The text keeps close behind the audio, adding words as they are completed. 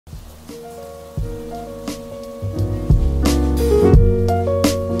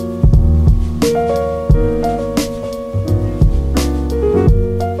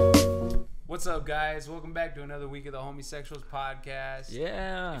What's up, guys? Welcome back to another week of the Homosexuals Podcast.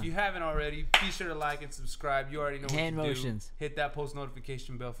 Yeah. If you haven't already, be sure to like and subscribe. You already know Hand what to motions. do. Hit that post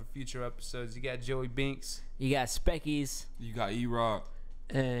notification bell for future episodes. You got Joey Binks. You got Speckies. You got E-Rock.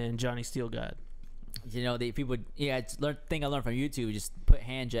 And Johnny Steel God. You know, the people. Yeah, it's thing I learned from YouTube. We just put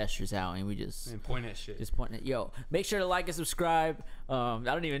hand gestures out, and we just And point at shit. just point at. Yo, make sure to like and subscribe. I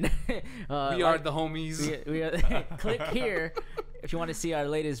don't even. We are the homies. We are. Click here if you want to see our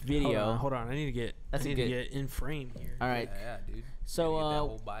latest video. Hold on. I need to get. That's I need good. to get in frame here. All right. Yeah, dude. So Gotta get that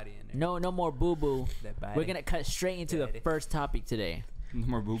whole body in there. no more boo boo. That body. We're gonna cut straight into the Daddy. first topic today. No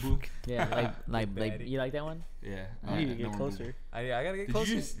more boo-boo. Yeah, like Daddy. you like that one? Yeah. I need to no get more closer. I gotta get Did closer.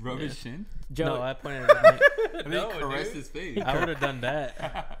 you just rub his shin? Joe, No, I pointed at my. And No, then caress dude. his face. I would have done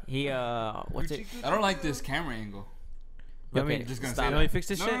that. he what's it? I don't like this camera angle. You want me Okay, to Just gonna stop. say You that. want me to fix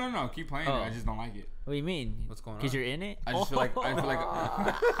this no, shit? No, keep playing Oh. it. I just don't like it. What do you mean? What's going on? Because you're in it? I just feel like Dang. I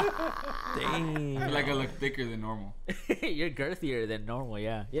feel like I look thicker than normal. You're girthier than normal,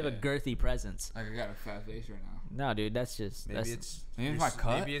 yeah. You have a Yeah. girthy presence. Like I got a fat face right now. No, dude, that's just Maybe that's it's Maybe your my s-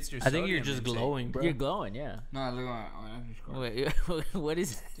 cut? Maybe it's your I think you're sodium just intake. glowing, bro. you're glowing, yeah. No, I look on my Wait, what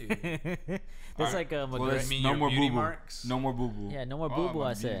is Dude. that's Alright. like a Well, You it's mean no your more beauty boo-boo. marks? No more boo-boo. Yeah, no more Oh, boo-boo,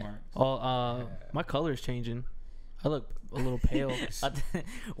 my I beauty said. marks. Oh, my color's changing. I look a little pale.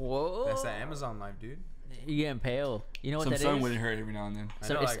 Whoa. That's that Amazon life, dude. You're getting pale. You know what Some that sun is? wouldn't hurt every now and then. I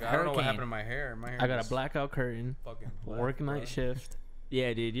So know, it's like, I don't know what hurricane. happened to my hair. My hair I got was a blackout curtain. fucking black, Working bro. night shift.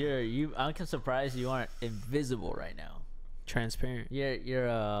 Yeah, dude, I'm surprised you aren't invisible right now. Transparent. You're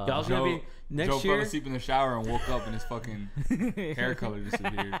Y'all's Joe, gonna be next Joe fell year. asleep in the shower and woke up and his fucking hair color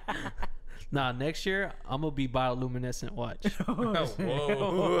disappeared. Nah, next year I'm gonna be bioluminescent. Watch.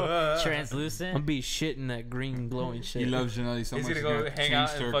 Whoa. translucent. I'm gonna be shitting that green glowing shit. He loves Janelle so He's much. gonna go he's hang gonna out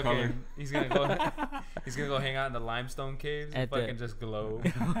change in her fucking. color. He's gonna go. He's gonna go hang out in the limestone caves and At the- fucking just glow.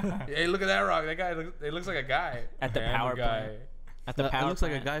 Hey, look at that rock. That guy. It looks like a guy. At the I am a power guy. plant. At the It power looks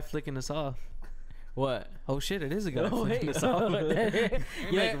like a plant. guy flicking us off. What? Oh shit! It is a guy Oh, flicking wait. us off.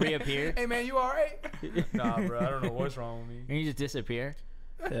 You like reappear? Hey man, you alright? Nah, bro. I don't know what's wrong with me. And you just disappear?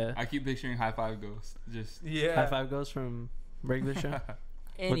 Yeah. I keep picturing High Five Ghost. Just Yeah. High five goes from regular show. the fucking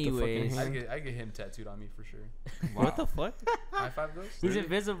Anyways, hand? I get him tattooed on me for sure. wow. What the fuck? High five ghost. he's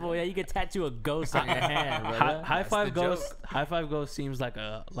invisible. Yeah, you could tattoo a ghost on your hand, brother. High That's five the ghost. joke. High five ghost seems like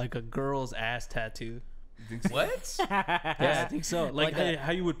a girl's ass tattoo. You think so? What? Yeah, I think so. Like, Like a-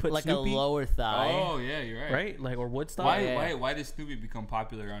 how you would put like Snoopy, a lower thigh. Oh yeah, you're right. right? Like or Woodstock. Why Yeah. why did Snoopy become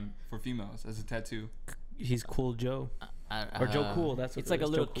popular for females as a tattoo? He's Cool Joe. Or Joe Cool, that's what it's it like a is,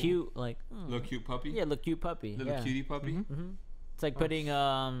 little Joe Cool. cute, like Little cute puppy. yeah, little cute puppy. Little yeah. cutie puppy. It's like putting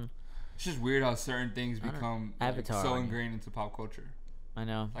It's just weird how certain things don't- become like, Avatar so on you. ingrained into pop culture. I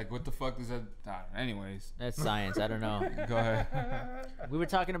know Like what the fuck does that? Anyways, that's science. I don't know. go ahead. We were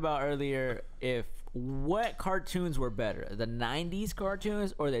talking about earlier if what cartoons were better, the '90s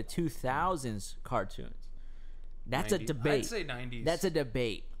cartoons or the 2000s cartoons. That's 90s. a debate. I'd say 90s. That's a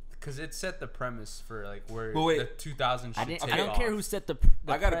debate. because it set the premise for like where But wait. the 2000s should take I don't off. care who set the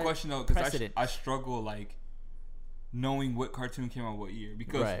I got a question though, because precedent. I struggle like knowing what cartoon came out what year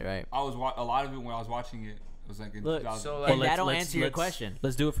because Right. I was a lot of it when I was watching it was like in Look, 2000. so, and like- that don't answer your question.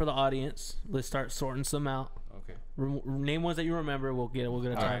 Let's do it for the audience. Let's start sorting some out. Okay. Name ones that you remember. We'll get a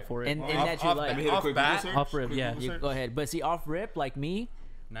time Alright. for it. And Off- that you off- like. Let me hit a Off quick bat? Google search. Off rip, Quick yeah. Google You search. go ahead, but see, off rip like me,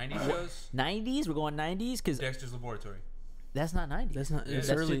 90s shows. 90s. We're going 90s because Dexter's Laboratory. that's not 90s. that's not. Yeah, It's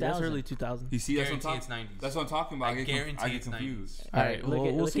that's early. That's 2000. early 2000. You see, that's what, I'm Guarantee talking, it's 90s. that's what I'm talking about. I I get, guarantee I get it's confused. 90s. All right,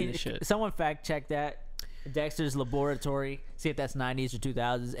 we'll see at- this shit. Someone fact check that. Dexter's Laboratory. See if that's 90s or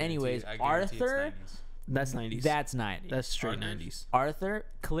 2000s. Anyways, I guarantee it's Arthur. 90s. That's 90s. That's 90s. That's straight Arthur's? 90s. Arthur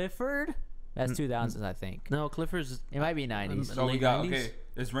Clifford. That's 2000s, I think. No, Clifford's. It might be 90s. So we Late got 90s? okay.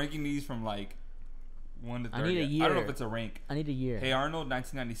 It's ranking these from like 1 to 30. I need a I don't know year. if it's a rank. I need a year. Hey Arnold,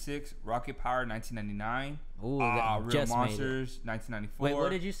 1996. Rocket Power, 1999. Ooh, that Real just made it. Monsters, 1994. Wait,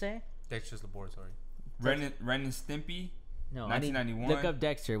 what did you say? Dexter's Laboratory. Ren and Stimpy. No, 1991. Look up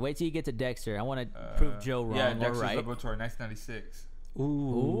Dexter. Wait till you get to Dexter. I want to prove Joe wrong Yeah, or Dexter's right. Laboratory, 1996. Ooh.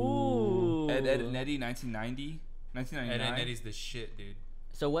 Ooh. Ed, and Eddie, 1990. Ed 1999. and Eddie's the shit, dude.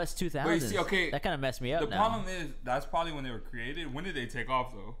 So what's 2000s? Wait, see, okay, That kind of messed me up The now. problem is that's probably when they were created. When did they take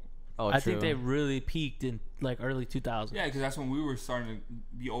off though? Oh, I true. think they really peaked in like early 2000s. Yeah, because that's when we were starting to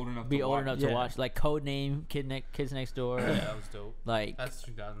be old enough. be to old watch. enough Yeah. to watch, like Codename, Kids Next Door. Yeah, that was dope. Like That's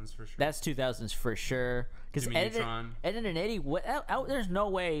 2000s for sure. that's 2000s for sure. Because Jimmy Ed, Neutron. Ed and Eddie, there's no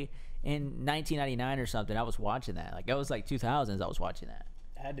way in 1999 or something I was watching that. Like that was like 2000s I was watching that.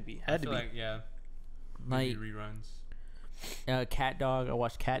 Had to be. I Had to feel be. like Like maybe reruns. Cat Dog. I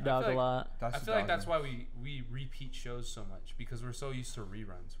watched Cat I Dog feel a like- lot. I feel like that's why we repeat shows so much because we're so used to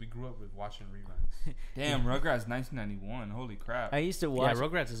reruns. We grew up with watching reruns. Damn, Rugrats 1991. Holy crap. I used to Yeah, watch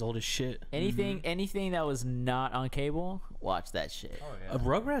Rugrats is old as shit. anything that was not on cable. Watch that shit. Oh yeah.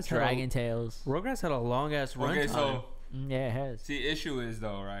 Rugrats Dragon had Tales. Rugrats had a long ass run Okay, time. so Yeah, it has. see, issue is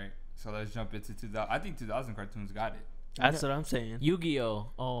though, right? So let's jump into 2000. I think 2000 cartoons got it. That's what I'm saying.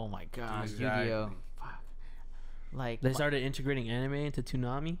 Yu-Gi-Oh. Oh my gosh, Exactly. Yu-Gi-Oh. Fuck. Like They started integrating anime into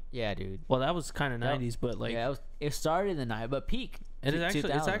Toonami. yeah, dude. Well, that was kind of That- 90s, but like yeah, it started in the night, but peak. it is actually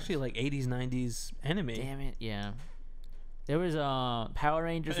 2000s. it's actually like 80s 90s anime. Damn it, yeah. There was Power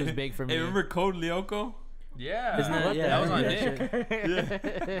Rangers was big for me. Hey, remember Code Lyoko? Yeah. Isn't that- yeah, that was on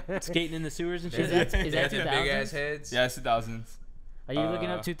yeah. Nick. Skating in the sewers and Is shit. that- is They had that the big 2000s? ass heads? Yeah, it's 2000s. Are you looking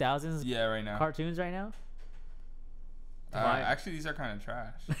up 2000s Yeah, right now. cartoons right now? Actually, these are kind of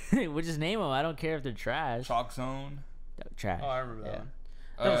trash. We'll just name them. I don't care if they're trash. Chalk Zone. Trash. Oh, I remember that Yeah. one.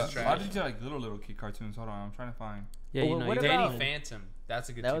 That was A lot trash. of these are like little kid cartoons. Hold on, I'm trying to find. Yeah, Well, you know, what you about- Danny can Phantom. That's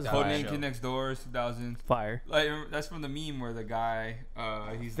a good That was 2000 fire. Codename show. Kid Next Door, 2000s. fire. Like that's from the meme where the guy,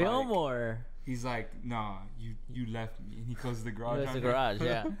 he's like, Fillmore. he's like, nah, you left me, and he closes the garage. That's on the me. garage.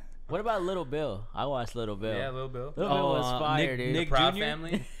 Yeah. What about Little Bill? I watched Little Bill. Yeah, Little Bill. Little Bill was fire, dude. Nick Proud Jr.?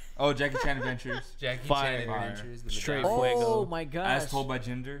 Family. Oh, Jackie Chan Adventures, Jackie Fire. Chan Adventures. The Straight Madonna. Oh Fuego. my gosh. As Told by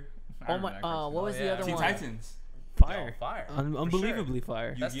Gender. I Oh remember my. that cartoon. What was the yeah. other Teen one? Titans. Fire. Oh, fire. Unbelievably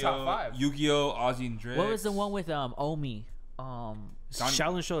fire. That's Yu-Gi-Oh, top 5. Yu-Gi-Oh, Ozzy and Drix. What was the one with Omi?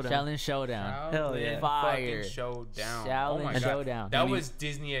 Shaolin Showdown. Challenge Showdown. Hell yeah. Fire. Fucking Showdown. Shaolin Oh my God. Showdown. That Danny- was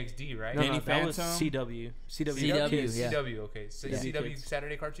Disney XD, right? No, Danny no, that was Phantom? CW. CW. CW, Kids. yeah. CW, okay. So Yeah. CW Kids.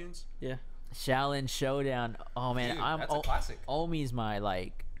 Saturday cartoons? Yeah. Challenge Showdown. Oh man, Dude, I'm that's a classic. Omi's my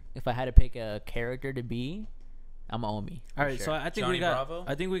like. If I had to pick a character to be, I'm Omi. All for right, so sure. I think Johnny we got. Bravo?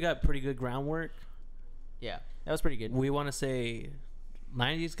 I think we got pretty good groundwork. yeah, that was pretty good. We want to say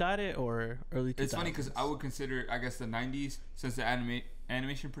 90s got it or early 2000s. It's funny because I would consider, I guess, the 90s, since the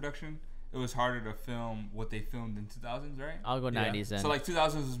animation production, it was harder to film what they filmed in 2000s, right? I'll go Yeah. 90s then. So like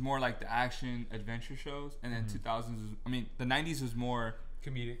 2000s was more like the action adventure shows, and then 2000s was, I mean, the 90s was more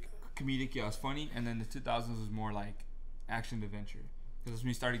Comedic. comedic, yeah, it was funny, and then the 2000s was more like action adventure, because when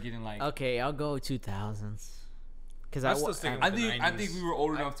we started getting like, okay, I'll go 2000s. Because I'm still sticking I with the think I 90s. think we were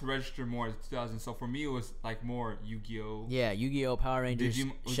old enough to register more in 2000s. So for me, it was like more Yu-Gi-Oh. yeah, Yu-Gi-Oh, Power Rangers,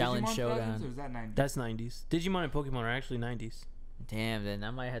 Was Challenge Digimon 2000s, or Showdown. was that 90s? That's 90s. Digimon and Pokemon are actually 90s. Damn, then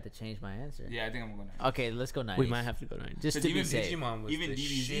I might have to change my answer. Yeah, I think I'm going to. Okay, let's go 90s. We might have to go 90s. just to be even safe. Digimon was Even the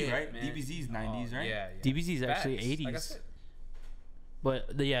DBZ, shit, right? man. DBZ's 90s, right? Yeah, yeah. DBZ is actually Facts. 80s. Like I said.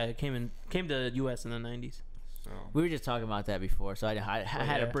 But yeah, it came to US in the 90s. So We were just talking about that before, so I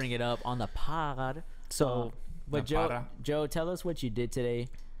had to yeah. bring it up on the pod. So But The para. Joe, tell us what you did today,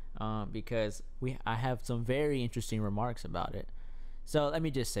 because I have some very interesting remarks about it. So let me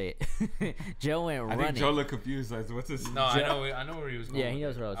just say it. Joe went I running. think Joe looked confused. Like, what's this? No, I know where he was going. Yeah, he with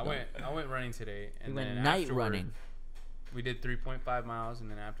knows it. where I was going. I went running today, He and went then night afterward, running. We did 3.5 miles, and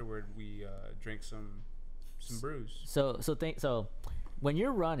then afterward we drank some brews. So when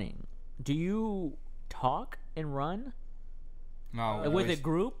you're running, do you talk and run No, with a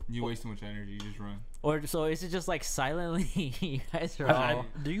group, you waste too much energy. You just run. or so is it just like silently you guys are Uh, all?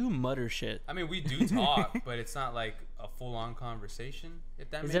 do you mutter shit? I mean, we do talk, but it's not like a full-on conversation. If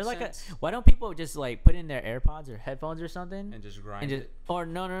that Is makes there like sense. why don't people just like put in their AirPods or headphones or something And just grind and just it. or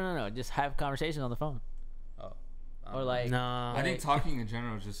no, just have conversations on the phone Oh. or like Nah. I think talking in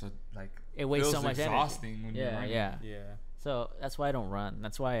general is just like it wastes feels so much energy. exhausting when you're Yeah, running. yeah. Yeah. So that's why I don't run.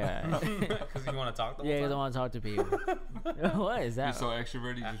 That's why I Because you want to talk the whole yeah, I time? don't want to talk to people. What is You're that? so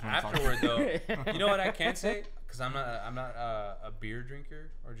extroverted. You just want to talk. Afterward, though, you know what I can say? Because I'm not a beer drinker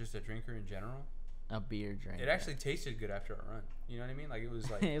or just a drinker in general. A beer drink. It actually tasted good after a run. You know what I mean? Like it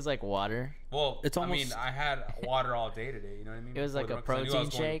was like, it was like water. well, It's I mean, almost- I had water all day today. You know what I mean? It was Before like the a run, 'cause I knew I was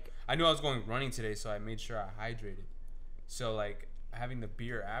protein going- shake. I knew I was going running today, so I made sure I hydrated. So like having the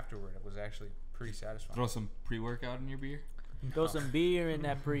beer afterward was actually pretty satisfying. Throw some pre-workout in your beer. Throw some beer in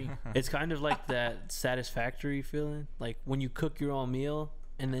that pre. It's kind of like that satisfactory feeling, like when you cook your own meal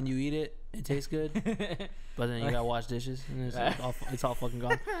and then you eat it, it tastes good, but then you gotta wash dishes and it's all fucking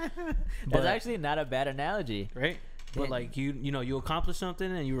gone, That's But- actually not a bad analogy. right? But Yeah. like you know, you accomplish something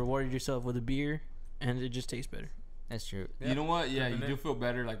and you rewarded yourself with a beer, and it just tastes better. That's true. You know what? Yeah, you Isn't do it? feel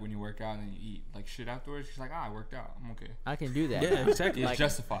better like when you work out and then you eat like shit afterwards. She's like, I worked out. I'm okay. I can do that. Yeah, exactly. It's Like-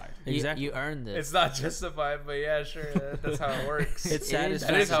 justified. Exactly. You earned this. It's not justified, but yeah, sure. That's how it works. It's It is That is how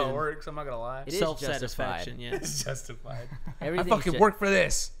it satisfaction. works. I'm not gonna lie. It is Self-satisfaction. Yeah. It's justified. Everything I fucking work for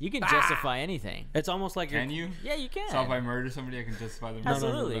this. You can justify anything. It's almost like Can you? Yeah, you can. So if I murder somebody, I can justify the murder.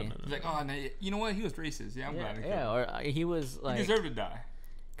 Absolutely. He's like, oh, no, you know what? He was racist. Yeah, I'm glad I killed yeah, him. or he was He like, deserved to die.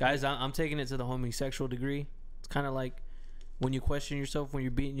 Guys, I'm taking it to the homosexual degree. It's kind of like when you question yourself when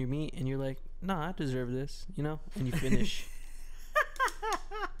you're beating your meat and you're like, nah, I deserve this, you know? And you finish.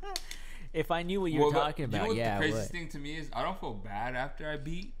 if I knew what you were talking You know about, what yeah, the I craziest would. thing to me is I don't feel bad after I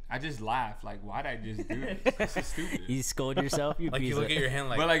beat. I just laugh. Like, why'd I just do this? This is stupid. You scold yourself, you Like piece you look of- at your hand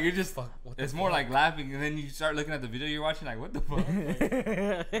like, But like you're just, fuck. What the it's more fuck? like laughing, and then you start looking at the video you're watching, like, what the fuck?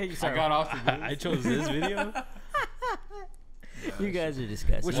 Like, You I start- got off to this. I chose this video. You guys are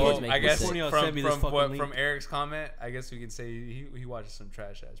disgusting. Which You guys Well, make I me guess sick. one of y'all from sent me this fucking link? from Eric's comment, I guess we could say he watches some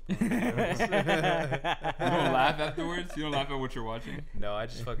trash ass porn. You don't laugh afterwards. You don't laugh at what you're watching. No, I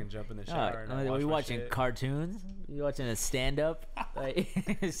just fucking jump in the Oh, shower and I are watch we my watching shit. cartoons? You watching a stand up, like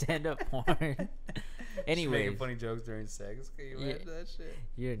stand up porn? Just Anyways, making funny jokes during sex. Can you Yeah. imagine that shit?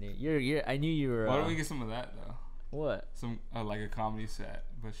 you're. I knew you were. Why don't we get some of that though? What? Some like a comedy set,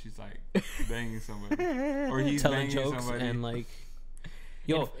 but she's like banging somebody, or he's Telling banging jokes somebody. and like,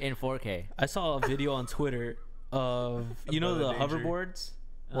 yo, in 4K. I saw a video on Twitter of you know the Brother Danger. hoverboards.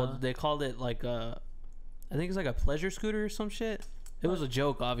 Well, Uh-huh. they called it like I think it's like a pleasure scooter or some shit. It was a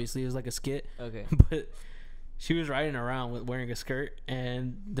joke, obviously. It was like a skit, Okay. but she was riding around with wearing a skirt,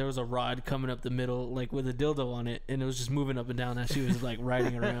 and there was a rod coming up the middle, like with a dildo on it, and it was just moving up and down as she was like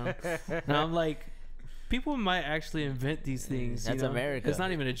riding around. And I'm like, people might actually invent these things. That's you know? America. It's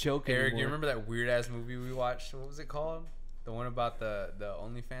not even a joke Eric, anymore. you remember that weird ass movie we watched? What was it called? The one about the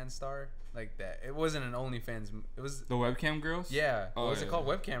OnlyFans star? Like that. It wasn't an OnlyFans. It was. The webcam girls. Yeah. Oh, What was it yeah. called?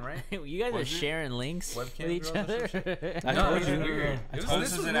 Webcam, right? You guys are Was it? sharing links Webcam with each girls or other. some I No, told it was you. weird. I It was, told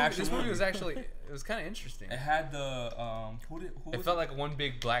this you was an movie, actual this movie movie. was actually. It was kind of interesting. It had the who It was felt like one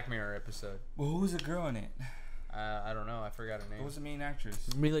big Black Mirror episode. well, who was the girl in it? I don't know. I forgot her Who name. was the main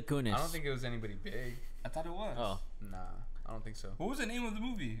actress? Mila Kunis. I don't think it was anybody big. I thought it was. Oh. Nah, I don't think so. What was the name of the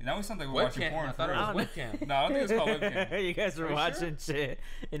movie? Now we sound like we're watching Webcam. porn. I thought for it real. was Webcam. No, I don't think it's called webcam. You guys were Are you watching shit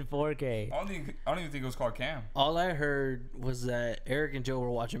in 4K. I don't even think it was called cam. All I heard was that Eric and Joe were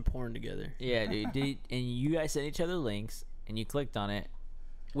watching porn together. Yeah, dude. And you guys sent each other links, and you clicked on it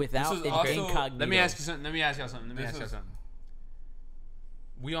without was it also- incognito. Let me ask you something. Let me ask y'all something. This was-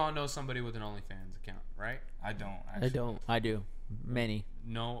 We all know somebody with an OnlyFans account, right? I don't. Actually. I don't. I do. Many.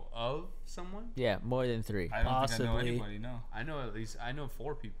 Know of someone? Yeah, more than 3. I don't think I know Possibly. anybody. No. I know at least. I know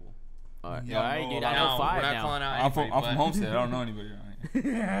 4 people. All right, Yeah, all right no, dude. like- I know Now, 5 we're not now. calling out I'm from anybody, but Homestead. I don't know anybody around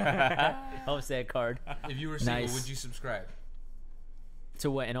here. Homestead card. if you were single, Nice. would you subscribe?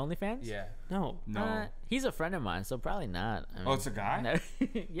 To what, an OnlyFans? Yeah. No. No. He's a friend of mine, so probably not. I Oh, it's a guy? No.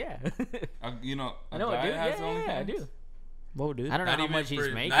 Yeah. You know, I know a guy dude. has Yeah, OnlyFans? I do. Whoa, dude. I don't know Not how even much he's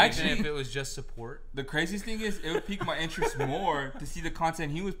for- making. Not Actually- even if it was just support. The craziest thing is, it would pique my interest more to see the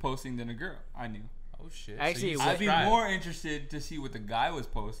content he was posting than a girl. I knew. Oh shit. Actually, you it I'd be subscribe. more interested to see what the guy was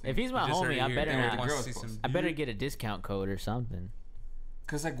posting. If he's my You just heard homie, it I here. better Yeah, Eric the not. girl- wants to girls see some post. I better dude. get a discount code or something.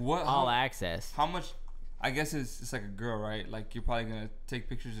 Cause like what? All how, access. how much? I guess it's like a girl, right? Like you're probably gonna take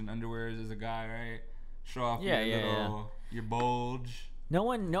pictures in underwears as a guy, right? Show off Yeah, your yeah, little your bulge. No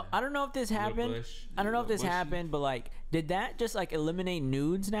one. No. I don't know if this Little happened. bush, I don't know if little this bushy. happened, but like, did that just like eliminate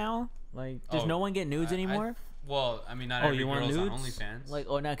nudes now? Like, does Oh, no one get nudes I- anymore? Well, I mean, not Oh, every you want girl's on nudes? OnlyFans. Like,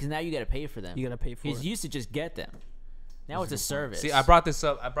 oh no, because now you got to pay for them. You gotta pay for He's it. used to just get them. Now it's a That's a good point. service. See, I brought this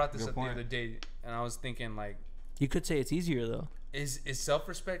up. Good the point. other day, and I was thinking like, You could say it's easier though. is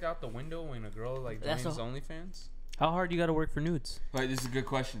self-respect out the window when a girl like That's joins a- OnlyFans? How hard you gotta work for nudes? But this is a good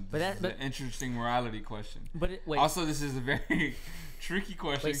question. But This that- is but- an interesting morality question. But wait, Also, this is a very tricky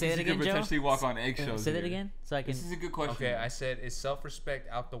question Wait, say because that you could again, Joe? potentially walk on eggshells. say that here. again, so I can. This is a good question. Okay, I said is self-respect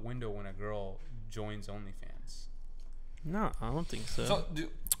out the window when a girl joins OnlyFans? No, I don't think so. So,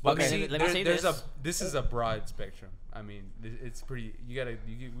 But Okay, see, let me say there's this. this is a broad spectrum. I mean, it's pretty.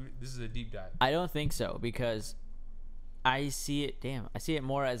 This is a deep dive. I don't think so because I see it. Damn, I see it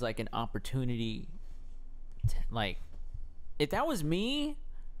more as like an opportunity. Like, if that was me,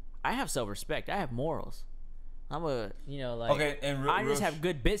 I have self-respect. I have morals. I'm a, like. okay, and I just have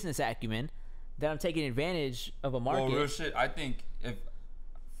good business acumen that I'm taking advantage of a market. Well, real shit. I think if,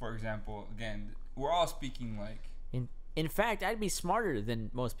 for example, again, we're all speaking like. In fact, I'd be smarter than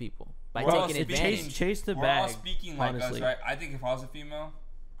most people by We're all taking speaking- advantage. Chase the we're all bag. speaking like honestly. us, right? I think if I was a female,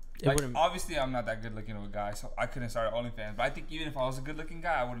 It like, wouldn't. obviously I'm not that good looking of a guy, so I couldn't start OnlyFans. But I think even if I was a good looking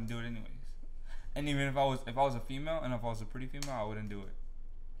guy, I wouldn't do it anyways. And even if I was a female and if I was a pretty female, I wouldn't do it.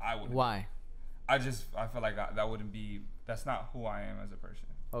 I wouldn't. Why? I feel like that wouldn't be. That's not who I am as a person.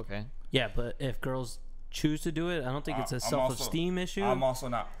 Okay. Yeah, but if girls choose to do it, I don't think it's a I'm self-esteem issue. I'm also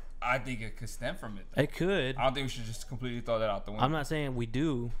not. I think it could stem from it. It could. I don't think we should just completely throw that out the window. I'm not saying we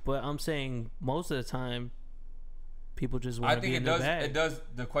do, but I'm saying most of the time, people just want I to think be it in does. the bag. It does.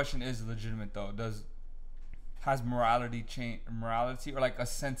 The question is legitimate though. Has morality or like a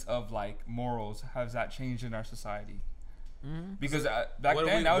sense of like morals, has that changed in our society? Mm-hmm. Because back What do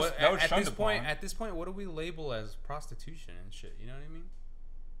then we- that was what- at shunned this point. upon. At this point, what do we label as prostitution and shit? You know what I mean?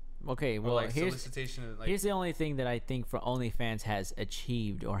 Okay. Or Well, like here's solicitation. Of, like, here's the only thing that I think for OnlyFans has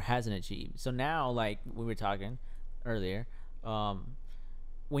achieved or hasn't achieved. So now, like we were talking earlier,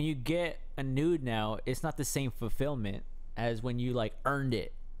 when you get a nude now, it's not the same fulfillment as when you like earned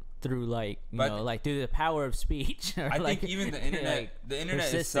it through like like through the power of speech. Or I like, think even the internet, like, the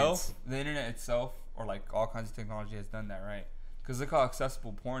internet persistence. itself, or like all kinds of technology has done that, right? Because look how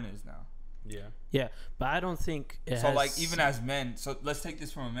accessible porn is now. yeah. Yeah, but I don't think it So has, like even as men, so let's take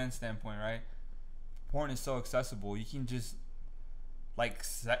this from a men's standpoint, right? Porn is so accessible. You can just like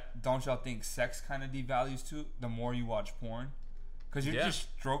don't y'all think sex kind of devalues too the more you watch porn? Because you're just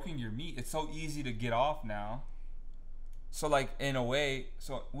stroking your meat. It's so easy to get off now. So like in a way,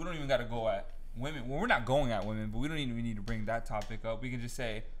 so we don't even got to go at women. Well, we're not going at women, but we don't even need to bring that topic up. We can just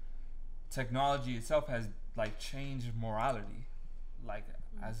say technology itself has like changed morality, like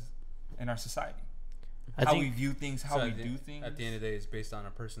as in our society. I How think we view things, how So we at the- do things. At the end of the day, it's based on a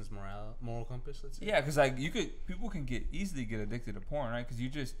person's moral compass. Let's say. Yeah, because like people can easily get addicted to porn, right? Because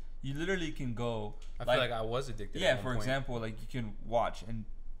you literally can go. I feel like I was addicted. Yeah, at one for point. example, like you can watch and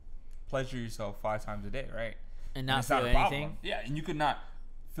pleasure yourself 5 times a day, right? and not it's feel not a anything. problem. Yeah, and you could not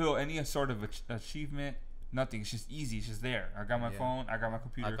feel any sort of achievement. Nothing. It's just easy. It's just there. I got my Yeah. phone. I got my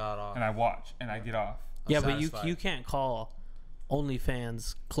computer. I got off. And I watch and I get off. I'm yeah, satisfied. but you can't call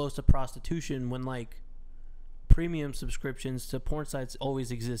OnlyFans close to prostitution when like premium subscriptions to porn sites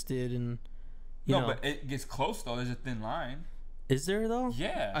always existed, and you know, but it gets close though. There's a thin line. is there though?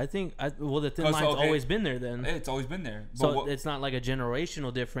 Yeah. I think the thin 'Cause, line's okay, always been there then. It's always been there. But So what, it's not like a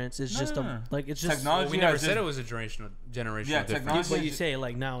generational difference. It's No, just no, no. like it's just Technology Well, we never has said just- it was a generational Yeah, difference. technology- what you say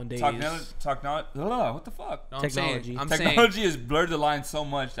like nowadays. technology. What the fuck? No, Technology. I'm saying Technology has blurred the line so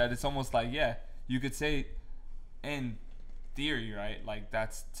much that it's almost like, yeah, you could say in theory, right? Like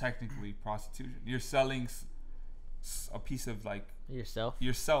that's technically prostitution. You're selling a piece of like Yourself.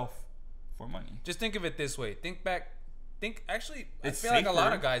 yourself for money. just think of it this way. Actually, It's I feel like a lot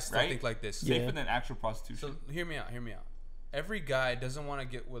safer, of guys still right? think like this. Yeah. Safer than actual prostitution. So hear me out. Every guy doesn't want to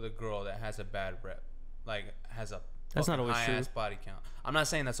get with a girl that has a bad rep, like has a That's not always high true. ass body count. I'm not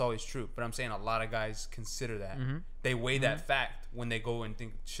saying that's always true, but I'm saying a lot of guys consider that. Mm-hmm. They weigh that fact when they go and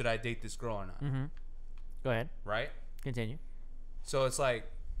think, should I date this girl or not? Mm-hmm. Go ahead. Right? Continue. So it's like,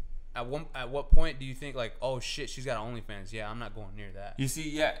 at what point do you think like, oh shit, she's got OnlyFans? Yeah, I'm not going near that. You see,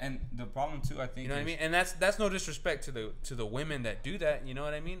 yeah, and the problem too, I think, You know what I is- mean? And that's no disrespect to the women that do that. You know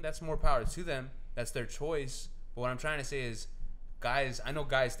what I mean? That's more power to them. That's their choice. But what I'm trying to say is, guys, I know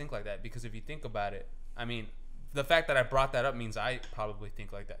guys think like that because if you think about it, I mean, the fact that I brought that up means I probably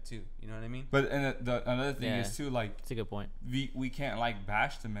think like that too. You know what I mean? But and another thing Yeah. is too, like That's a good point. we can't like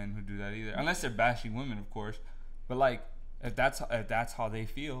bash the men who do that either, unless they're bashing women, of course. But like if that's how they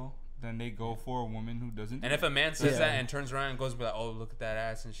feel, then they go for a woman who doesn't. And do if a it. man says Yeah. that and turns around and goes be like, oh, look at that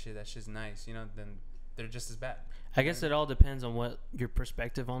ass and shit, that shit's nice, you know, then they're just as bad. I guess it all depends on what your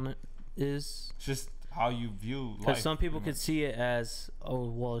perspective on it is. It's just how you view life. Because some people pretty could much. see it as, oh,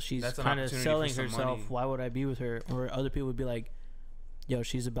 well, she's That's an kind of opportunity selling for some herself. money. Why would I be with her? Or other people would be like, yo,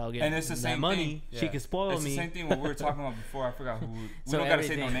 she's about getting And it's the that same money. thing. She Yeah. can spoil It's me. the same thing what we were talking about before. I forgot who. We So don't gotta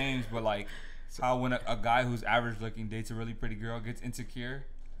say no everything- names, but like how when a guy who's average looking dates a really pretty girl, gets insecure,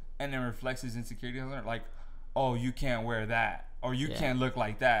 and then reflects his insecurity on her, like, oh, you can't wear that, or you Yeah. can't look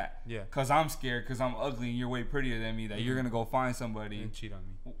like that, Yeah. cause I'm scared, cause I'm ugly, and you're way prettier than me. That you're gonna go find somebody And cheat on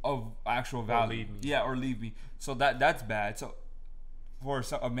me. of actual value. leave me. Yeah, or leave me. So that's bad. So for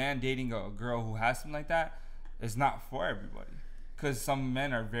a man dating a girl who has something like that, it's not for everybody. Because some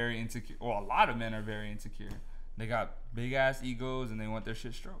men are very insecure. Well, a lot of men are very insecure. They got big ass egos and they want their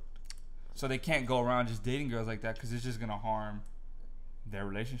shit stroked. So they can't go around just dating girls like that because it's just gonna harm their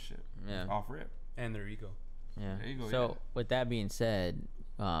relationship. Yeah. Off rip. And their ego. Yeah. There you go, So yeah. with that being said,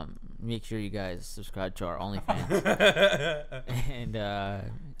 make sure you guys subscribe to our OnlyFans and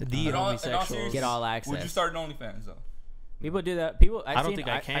The In all homosexual. seriousness, get all access. Would you start an OnlyFans though? People do that. People. I don't think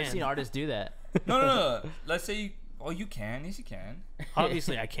I can. I've seen artists do that. No. Let's say you can. Yes, you can.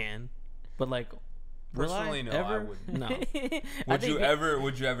 Obviously, I can, but like, Will I Personally, no, ever? I wouldn't. No.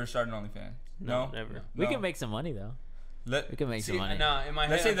 Would you ever start an OnlyFans? No, never. We No. can make some money though. Let, We can make some see, money. Nah, in my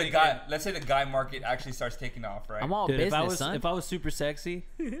Let's head, say I'm let's say the guy market actually starts taking off, right? I'm all Dude, business, son. if I was super sexy,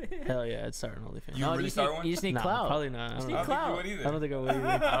 hell yeah, I'd start an OnlyFans. You really just start need, one? you just need Nah, clout. probably not. I Just don't need know. I don't think you clout. would either. I don't think I would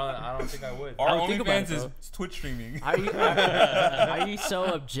either. I don't think I would. Our would think about OnlyFans it, is Twitch streaming. Are you so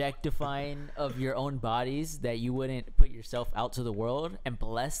objectifying of your own bodies that you wouldn't put yourself out to the world and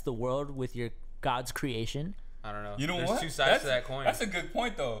bless the world with your God's creation? I don't know. You know There's what? two sides to that coin. That's a good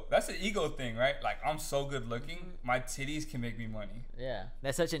point, though. That's an ego thing, right? Like, I'm so good looking, my titties can make me money. Yeah,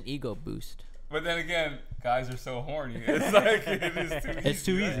 that's such an ego boost. But then again, guys are so horny. It's like, it is too easy. It's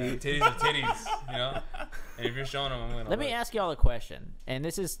too right? easy. Titties are titties, you know. And if you're showing them, I'm gonna. Let me look. ask y'all a question, and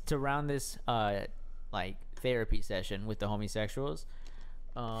this is to round this like therapy session with the homosexuals.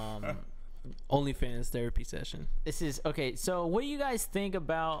 OnlyFans therapy session. This is okay. So, what do you guys think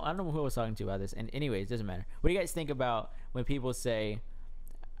about? I don't know who I was talking to about this. And anyways, doesn't matter. What do you guys think about when people say,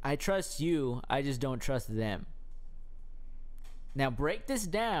 "I trust you, I just don't trust them"? Now, break this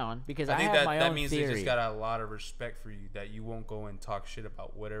down because I, I think have that my that own means theory. they just got a lot of respect for you that you won't go and talk shit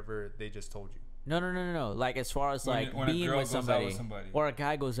about whatever they just told you. No. Like as far as like When a being girl with goes out somebody, with somebody. or a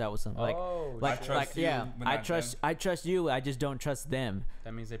guy goes out with somebody. Oh, like shit. I trust like you, yeah, but I not trust them. I trust you. I just don't trust them.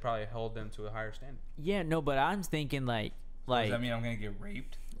 That means they probably hold them to a higher standard. Yeah, no, but I'm thinking like Does that mean I'm going to get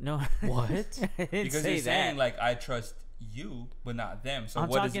raped? no. What? I didn't Because say you're saying, that. like, I trust you, but not them. So I'm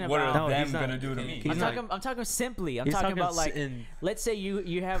what talking are about- No, them he's not- going to do to me? he's not- I'm talking simply. I'm He's talking about like in, let's say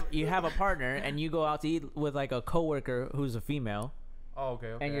you have a partner and you go out to eat with like a coworker who's a female, Oh,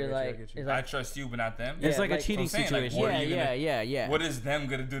 okay. and I you're get you, I like, get you. it's I like trust you, but not them. it's Yeah, like a like- cheating So I'm saying, like, situation. what are you gonna- yeah. What is them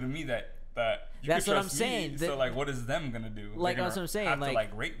going to do to me that you That's could what I'm trust saying. Me, The- so, like, what is them going to do? Like, They're that's gonna what I'm saying, have to, like- like,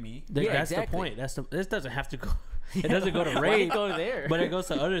 rape me. Yeah, That's exactly. the point. This doesn't have to go. It doesn't go to Why rape, go there? but it goes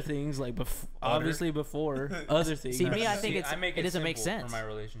to other things like obviously before other things. See, me, I think See, it's I make it doesn't make simple sense. for my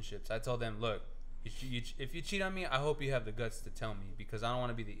relationships. I tell them, look, if you cheat on me, I hope you have the guts to tell me because I don't want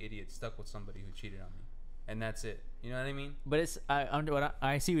to be the idiot stuck with somebody who cheated on me, and that's it. You know what I mean? But it's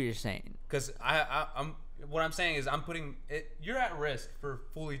I see what you're saying. Because I'm what I'm saying is I'm putting it. You're at risk for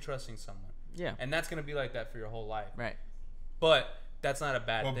fully trusting someone, Yeah. and that's gonna be like that for your whole life. Right. But that's not a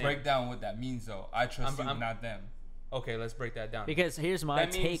bad Well, thing. break down what that means, though. I trust you, but I'm- not them. Okay, let's break that down. Because here's my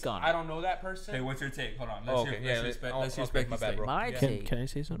that means take on I it. don't know that person. Hey, what's your take? Hold on. Oh, okay, yeah, Let's oh, respect okay, my his bad, take. bro. My Yeah. take. Can I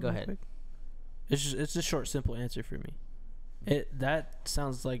say something? Go real ahead. quick? It's a short, simple answer for me. That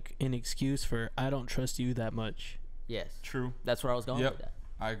sounds like an excuse for I don't trust you that much. Yes. True. That's where I was going Yep. with that.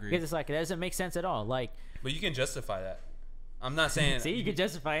 I agree. Because it's like it doesn't make sense at all. Like, But you can justify that. I'm not saying. see, you can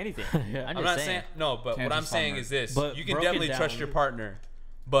justify anything. Yeah. I'm I'm just not saying. saying no, but Can't what I'm just saying farmer. is this: But you can broken definitely trust down- your partner,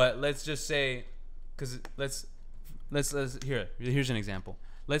 but let's just say, because let's here's an example.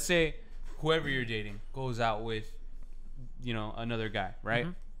 Let's say whoever you're dating goes out with, another guy, right?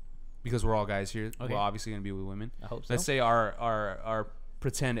 Mhm. Because we're all guys here. Okay. We're obviously gonna be with women. I hope so. Let's say our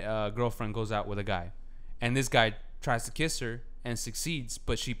pretend girlfriend goes out with a guy, and this guy tries to kiss her and succeeds,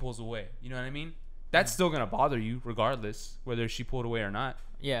 but she pulls away. You know what I mean? That's still gonna bother you, regardless whether she pulled away or not.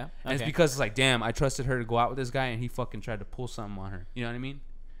 Yeah. And it's okay. because it's like, damn, I trusted her to go out with this guy, and he fucking tried to pull something on her. You know what I mean?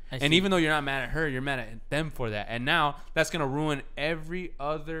 I And see. even though you're not mad at her, you're mad at them for that. And now that's gonna ruin every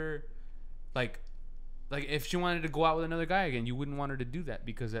other, like if she wanted to go out with another guy again, you wouldn't want her to do that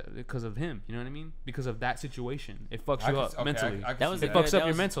because of him. You know what I mean? Because of that situation, it fucks you up mentally. I can That see was It a that. good- fucks up that your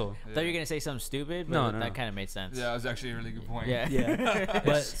was- mental. I thought you were gonna say something stupid, but No, no, that no. kind of made sense. Yeah, that was actually a really good point. Yeah. Yeah,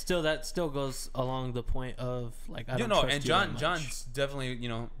 but still, that still goes along the point of like I don't trust And you John, that much. John's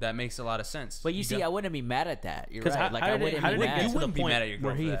definitely, that makes a lot of sense. But you see, I wouldn't be mad at that. You're Because right. Like I wouldn't how be did it mad. get You to the wouldn't be point mad at your girl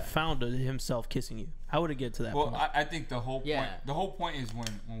where for he that. found himself kissing you? How would it get to that Well, point? I think the whole point. Yeah. The whole point is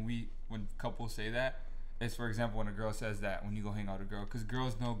when couples say that is, for example, when a girl says that when you go hang out with a girl, because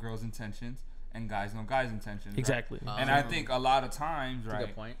girls know girls' intentions and guys know guys' intentions. right? Exactly. And I think a lot of times, That's a good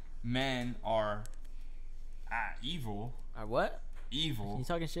right, point. men are evil. What? Evil. You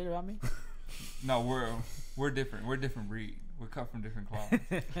talking shit about me? No, we're different. We're a different breed. We're cut from different cloths.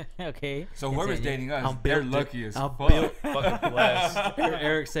 Okay. So whoever's Continue. dating us, I'm they're built lucky as I'm fuck. built. fucking blessed.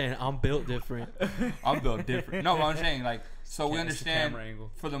 Eric's saying I'm built different. I'm built different. No, but I'm saying, like, so we Can't miss the understand camera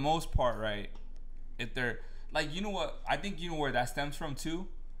angle. for the most part, right? If they're like, you know what? I think you know where that stems from too.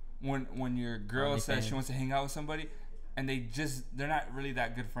 When your girl says she OnlyFans. wants to hang out with somebody, and they're not really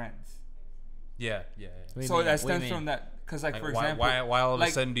that good friends. Yeah. What do you So mean? that What do you stems mean? from that, because like, Like, for example, why all of a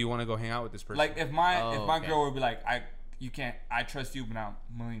like- sudden do you want to go hang out with this person? like if my okay. girl would be like, I trust you, but not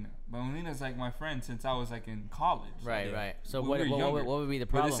Melina. But Melina's like my friend since I was like in college. Right, Yeah. right. So We what were younger. would be the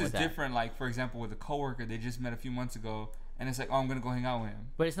But problem this is with that? different. Like, for example, with a coworker they just met a few months ago, and it's like, oh, I'm gonna go hang out with him.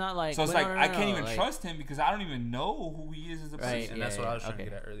 But it's not like. So it's but like no, no, I no, can't no, even like, trust him because I don't even know who he is as a person. Right. And Yeah, that's what I was trying okay. to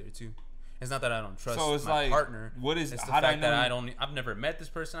get at earlier too. It's not that I don't trust So it's my like, partner. what is It's the how do I fact know? that I've never met this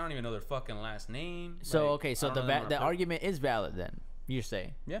person. I don't even know their fucking last name. So Like, okay, so I don't the know them on a the per- argument is valid then. You're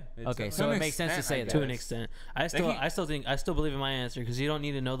saying. Yeah. it's Okay, definitely- so To it an makes sense to extent, say I that. To an extent, I still believe in my answer because you don't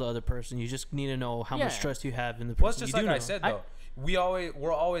need to know the other person. You just need to know how much Yeah. trust you have in the person. Well, it's just you like do I know. said though.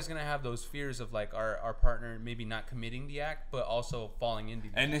 We're always gonna have those fears of like our partner maybe not committing the act, but also falling into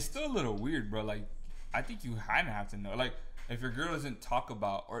the And act. it's still a little weird, bro. Like, I think you kind of have to know. Like, if your girl doesn't talk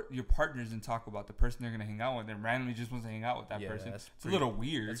about, or your partner doesn't talk about the person they're gonna hang out with, then randomly just wants to hang out with that Yeah, person. that's It's a little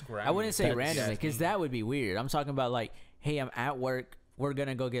weird. That's I wouldn't say That's- randomly because that would be weird. I'm talking about like, hey, I'm at work. We're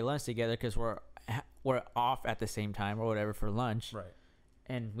gonna go get lunch together because we're off at the same time or whatever for lunch, right.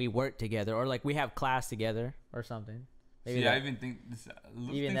 and we work together, or like we have class together or something. Maybe See, I that- even think this,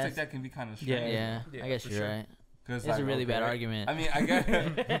 little Even things that's- like that can be kind of Yeah. strange. yeah, Yeah, I guess for you're sure. right. Cause It's a really bad right? argument. I mean,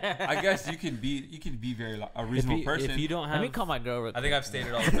 I guess you can be very a reasonable person. If you don't have, Let me call my girl. Real I think I've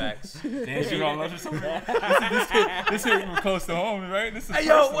stated all the facts. Damn, you on lunch or something? this hit from close to home, right? This is Hey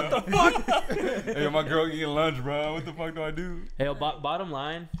yo, personal. what the fuck? Hey, my girl eating lunch, bro. What the fuck do I do? Hey, bottom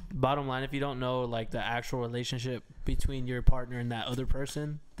line, if you don't know like the actual relationship between your partner and that other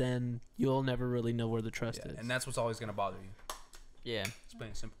person, then you'll never really know where the trust Yeah, is. and that's what's always gonna bother you. Yeah. It's plain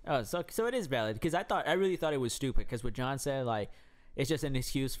and simple. Oh, so it is valid because I really thought it was stupid because what John said, like, it's just an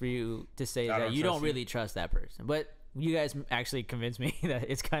excuse for you to say I that don't you trust don't you. really trust that person. But you guys actually convinced me that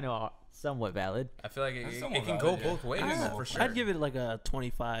it's kind of somewhat valid. I feel like That's it somewhat can valid, go yeah. both ways Yeah. for sure. I'd give it like a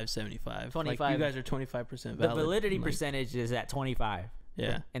 25-75. Like 25. you guys are 25% The valid. validity Like, percentage is at 25.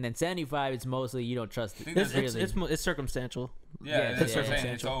 Yeah. And then 75 is mostly you don't trust I it. think It's, that's it's circumstantial. Yeah, Yeah, that's what yeah, I'm saying.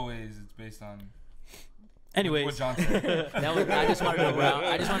 yeah. It's always based on Anyways, what John said. That was, I just wanted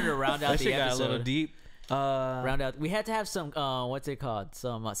to round out that the shit got a little episode. deep. Round out. We had to have some what's it called?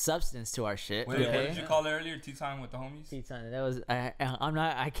 Some substance to our shit. Wait, what okay. did you call it earlier? Tea time with the homies? Tea time. That was I'm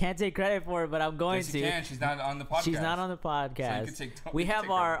not. I can't take credit for it, but I'm going Yes, you to. can. She's not on the podcast. She's not on the podcast. So you can We take have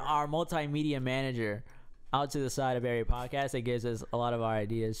our multimedia manager out to the side of every podcast that gives us a lot of our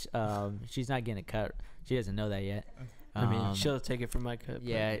ideas. She's not getting a cut. She doesn't know that yet. I mean, she'll take it from my cup. but-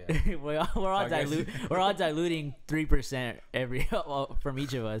 Yeah, Yeah. we're all I guess- we're all diluting 3% every from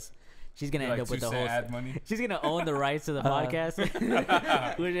each of us. She's gonna end like up with the 2 whole. cent ad money. She's gonna own the rights to the podcast.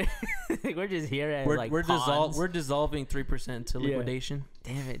 we're just here as like pawns. We're dissolving 3% to Yeah. liquidation.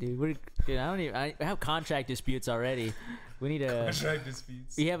 Damn it, dude. I have contract disputes already. We need to. Contract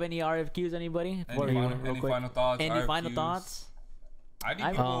disputes. You have any RFQs, anybody? Before we- Any final thoughts? Any final RFQs? thoughts? I need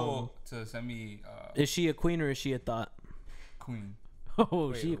I'm- people to send me Is she a queen or is she a thought? queen. Oh,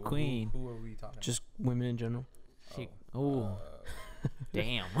 Wait, she a queen. Who are we talking? Just women in general. She, oh,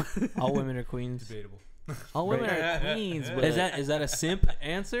 damn. All women are queens. Debatable. All women are queens, but Is that a simp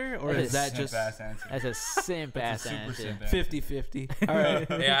answer or That is is that Simp just ass answer. that's a simp ass Super answer. simp answer. 50-50? All right.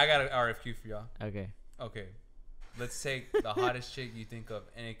 Yeah, I got an RFQ for y'all. Okay. Okay, let's take the hottest chick you think of,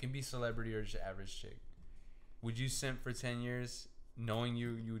 and it can be celebrity or just average chick. Would you simp for 10 years, knowing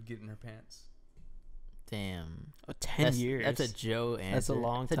you would get in her pants? Damn. 10 That's, years. That's a Joe answer. That's a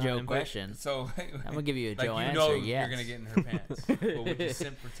long That's a Joe time. question. So I'm gonna give you a Like Joe you answer. know Yes. you're gonna get in her pants, but would you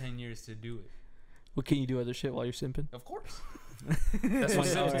simp for 10 years to do it? Well, can you do other shit while you're simping? Of course. That's what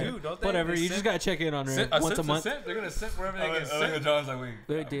simps do, don't they? Whatever. They You just simp- gotta check in on her simp- once a simp's month. simp. They're gonna simp wherever they I get look at simp. John's like, wait.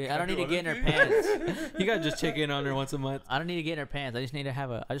 Look, dude, I don't need to other get in her things? pants. You gotta just check in on her once a month. I don't need to get in her pants. I just need to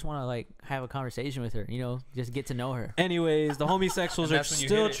I just want to like have a conversation with her. You know, just get to know her. Anyways, the homosexuals And are that's when you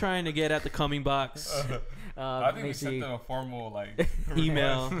still hit it. trying to get at the coming box I think we make sure sent you- them a formal like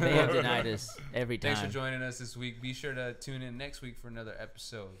email. they have denied us every time. Thanks for joining us this week. Be sure to tune in next week for another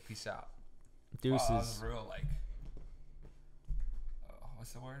episode. Peace out. Deuces. Wow, that was real like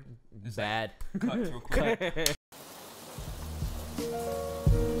what's the word? It's like Bad. cut to a quick.